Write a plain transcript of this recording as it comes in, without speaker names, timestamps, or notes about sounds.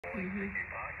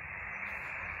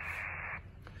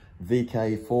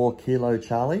VK4 Kilo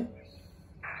Charlie.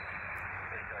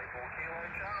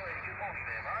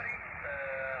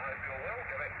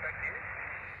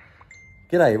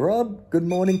 G'day Rob, good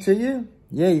morning to you.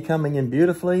 Yeah, you're coming in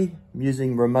beautifully. I'm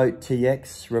using remote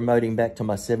TX, remoting back to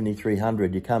my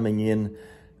 7300. You're coming in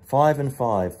 5 and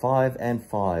 5, 5 and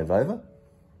 5, over. No worries,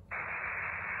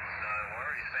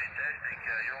 fantastic.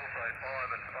 You're also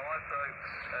 5 and 5, so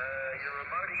you're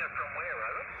remoting it from where,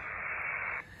 over?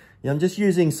 Yeah, I'm just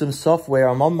using some software.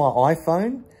 I'm on my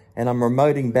iPhone and I'm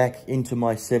remoting back into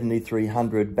my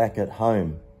 7300 back at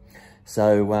home.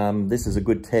 So this is a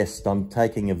good test. I'm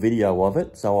taking a video of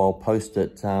it, so I'll post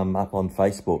it up on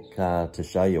Facebook to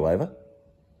show you, over. Okay,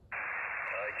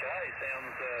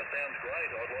 sounds great.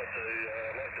 I'd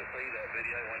like to see that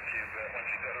video once you've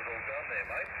got it all done there,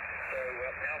 mate. So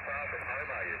how far from home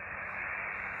are you?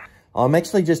 I'm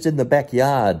actually just in the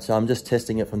backyard, so I'm just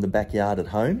testing it from the backyard at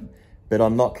home, but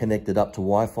I'm not connected up to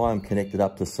Wi-Fi. I'm connected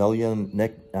up to cellular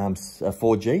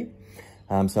 4G.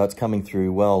 So it's coming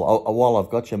through well. While I've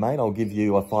got you, mate, I'll give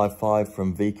you a 5-5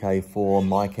 from VK4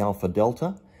 Mike Alpha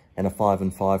Delta and a 5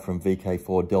 and 5 from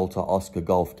VK4 Delta Oscar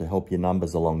Golf to help your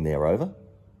numbers along there, over. No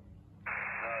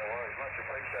worries, much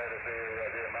appreciated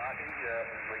there, Marty.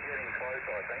 We're getting close,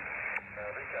 I think.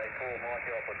 VK4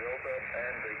 Mike Alpha Delta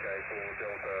and VK4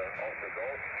 Delta Oscar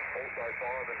Golf, also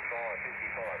 5 and 5,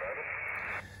 55, over.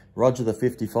 Roger the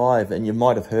 55, and you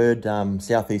might have heard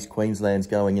Southeast Queensland's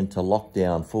going into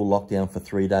lockdown, full lockdown for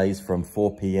 3 days from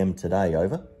 4 p.m. today,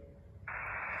 over. Sorry,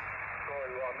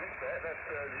 I missed that.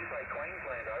 Did you say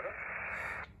Queensland, over?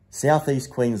 Southeast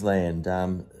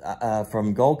Queensland,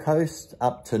 from Gold Coast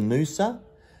up to Noosa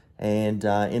and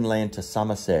inland to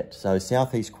Somerset. So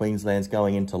Southeast Queensland's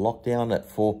going into lockdown at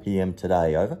 4 p.m.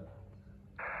 today, over.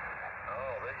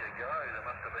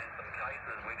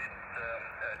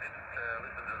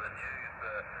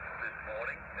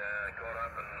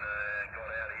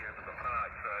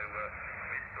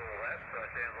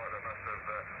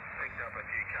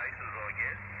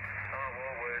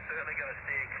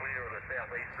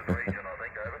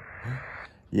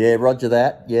 Yeah, roger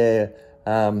that. Yeah,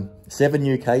 7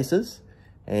 new cases.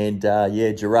 And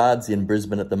yeah, Gerard's in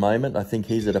Brisbane at the moment. I think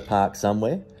he's at a park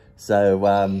somewhere. So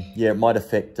yeah, it might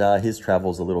affect his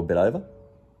travels a little bit, over. He's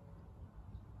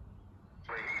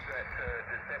at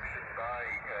Deception Bay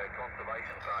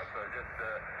Conservation Park, so that's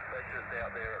just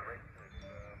out there at Redcliffe.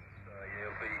 So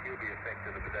yeah, he'll be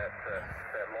affected with that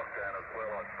lockdown as well,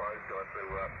 I suppose. He'll have to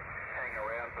hang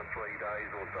around for 3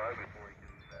 days or so before he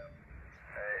can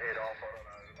head off. I don't know.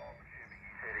 I'm assuming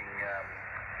he's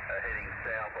heading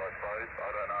south, I suppose. I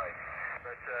don't know.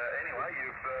 But anyway,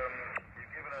 you've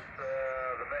given us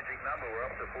the magic number. We're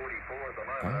up to 44 at the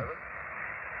moment, over.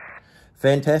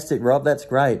 Fantastic, Rob. That's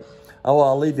great. Oh, well,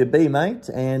 I'll leave you be, mate,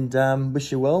 and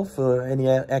wish you well for any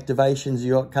activations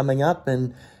you got coming up.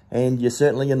 And you're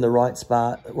certainly in the right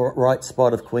spot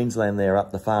of Queensland there,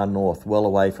 up the far north, well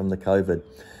away from the COVID.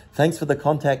 Thanks for the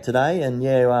contact today, and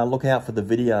yeah, look out for the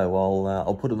video.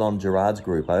 I'll put it on Gerard's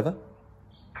group, over.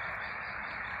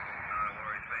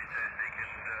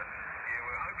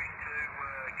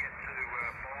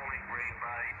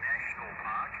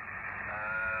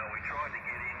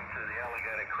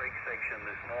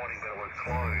 This morning, but it was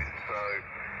closed, so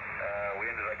we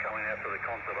ended up coming out to the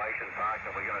conservation park,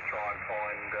 and we're going to try and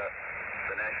find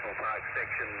the national park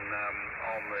section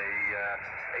on the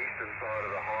eastern side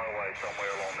of the highway,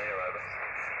 somewhere along there, over.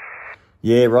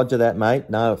 Yeah, roger that, mate.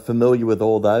 No, familiar with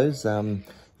all those.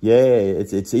 Yeah,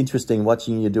 it's interesting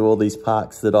watching you do all these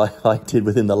parks that I did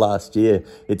within the last year.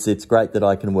 It's great that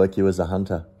I can work you as a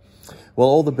hunter. Well,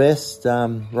 all the best,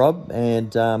 Rob,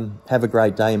 and have a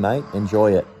great day, mate.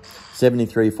 Enjoy it.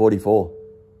 7344. No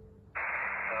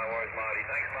worries, Marty.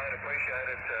 Thanks, mate. Appreciate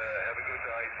it. Have a good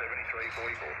day.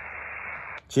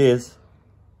 7344. Cheers.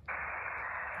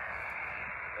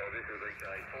 This is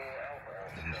VK4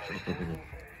 Alpha.